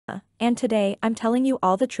and today I'm telling you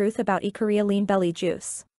all the truth about Ikaria Lean Belly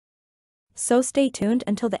Juice. So stay tuned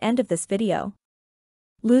until the end of this video.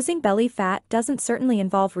 Losing belly fat doesn't certainly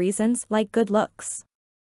involve reasons like good looks.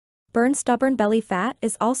 Burn stubborn belly fat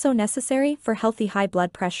is also necessary for healthy high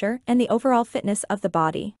blood pressure and the overall fitness of the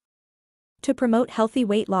body. To promote healthy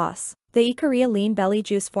weight loss, the Ikaria Lean Belly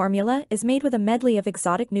Juice formula is made with a medley of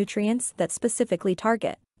exotic nutrients that specifically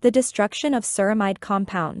target the destruction of ceramide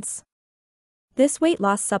compounds. This weight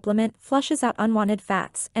loss supplement flushes out unwanted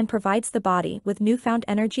fats and provides the body with newfound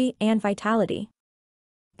energy and vitality.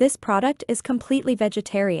 This product is completely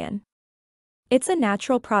vegetarian. It's a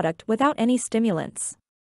natural product without any stimulants.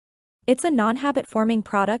 It's a non-habit-forming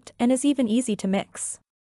product and is even easy to mix.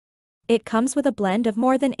 It comes with a blend of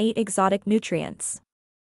more than 8 exotic nutrients.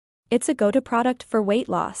 It's a go-to product for weight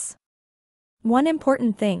loss. One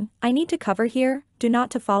important thing I need to cover here, do not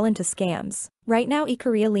to fall into scams. Right now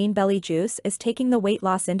Ikaria Lean Belly Juice is taking the weight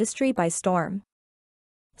loss industry by storm.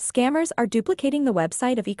 Scammers are duplicating the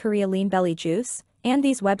website of Ikaria Lean Belly Juice, and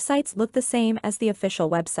these websites look the same as the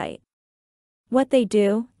official website. What they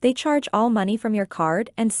do, they charge all money from your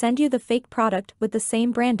card and send you the fake product with the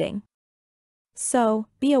same branding. So,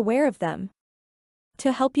 be aware of them.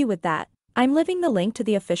 To help you with that, I'm leaving the link to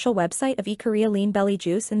the official website of Ikaria Lean Belly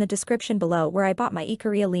Juice in the description below where I bought my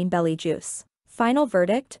Ikaria Lean Belly Juice. Final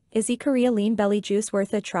verdict, is Ikaria Lean Belly Juice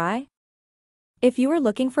worth a try? If you are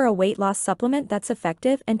looking for a weight loss supplement that's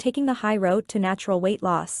effective and taking the high road to natural weight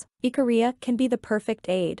loss, Ikaria can be the perfect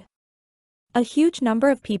aid. A huge number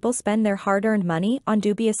of people spend their hard-earned money on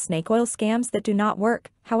dubious snake oil scams that do not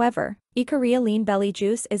work. However, Ikaria Lean Belly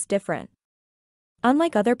Juice is different.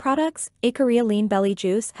 Unlike other products, Ikaria Lean Belly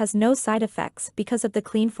Juice has no side effects because of the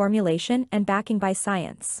clean formulation and backing by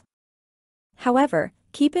science. However,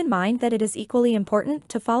 keep in mind that it is equally important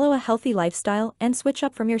to follow a healthy lifestyle and switch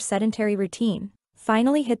up from your sedentary routine.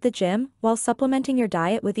 Finally, hit the gym while supplementing your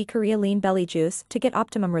diet with Ikaria Lean Belly Juice to get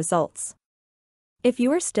optimum results. If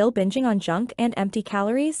you are still binging on junk and empty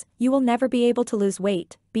calories, you will never be able to lose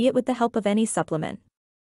weight, be it with the help of any supplement.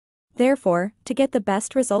 Therefore, to get the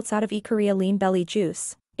best results out of Ikaria Lean Belly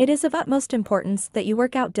Juice, it is of utmost importance that you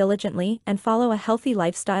work out diligently and follow a healthy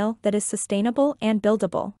lifestyle that is sustainable and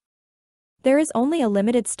buildable. There is only a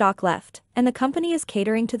limited stock left, and the company is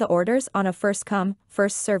catering to the orders on a first-come,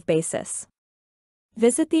 first-served basis.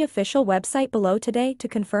 Visit the official website below today to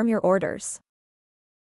confirm your orders.